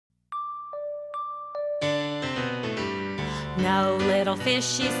No little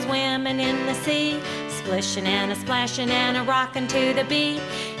fishies swimming in the sea, splishing and a splashing and a rocking to the beat.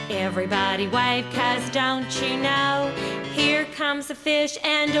 Everybody wave, 'cause don't you know, here comes a fish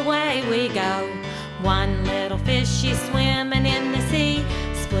and away we go. One little fishy swimming in the sea,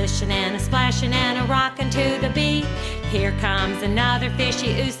 splishing and a splashing and a rocking to the beat. Here comes another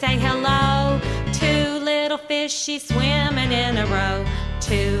fishy, ooh, say hello. Two little fishy swimming in a row.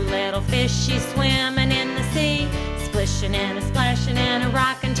 Two little fishy swimming in the sea, splishing and a splashing and a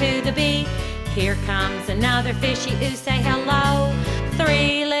rocking to the beat. Here comes another fishy, ooh, say hello.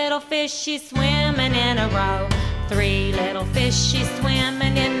 Three little fishy swimming in a row. Three little fishy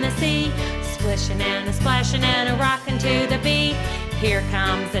swimming in the sea, splishing and a splashing and a rocking to the beat. Here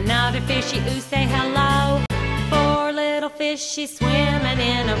comes another fishy, ooh, say hello. Four little fishy swimming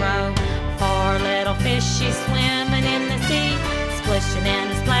in a row. Four little fishy swimming in the sea, splishing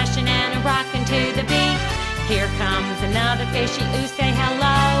and a splashing and a rocking to the beat. Here comes another fishy, ooh, say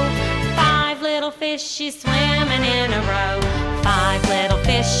hello. Five little fishy swimming in a row. Five little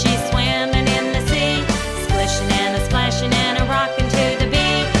fishy swimming in the sea, splishing and a splashing and a rocking to the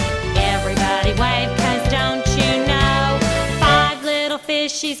beat. Everybody wave, 'cause don't you know, five little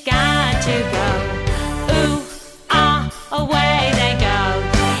fishies got to go. Ooh, ah, away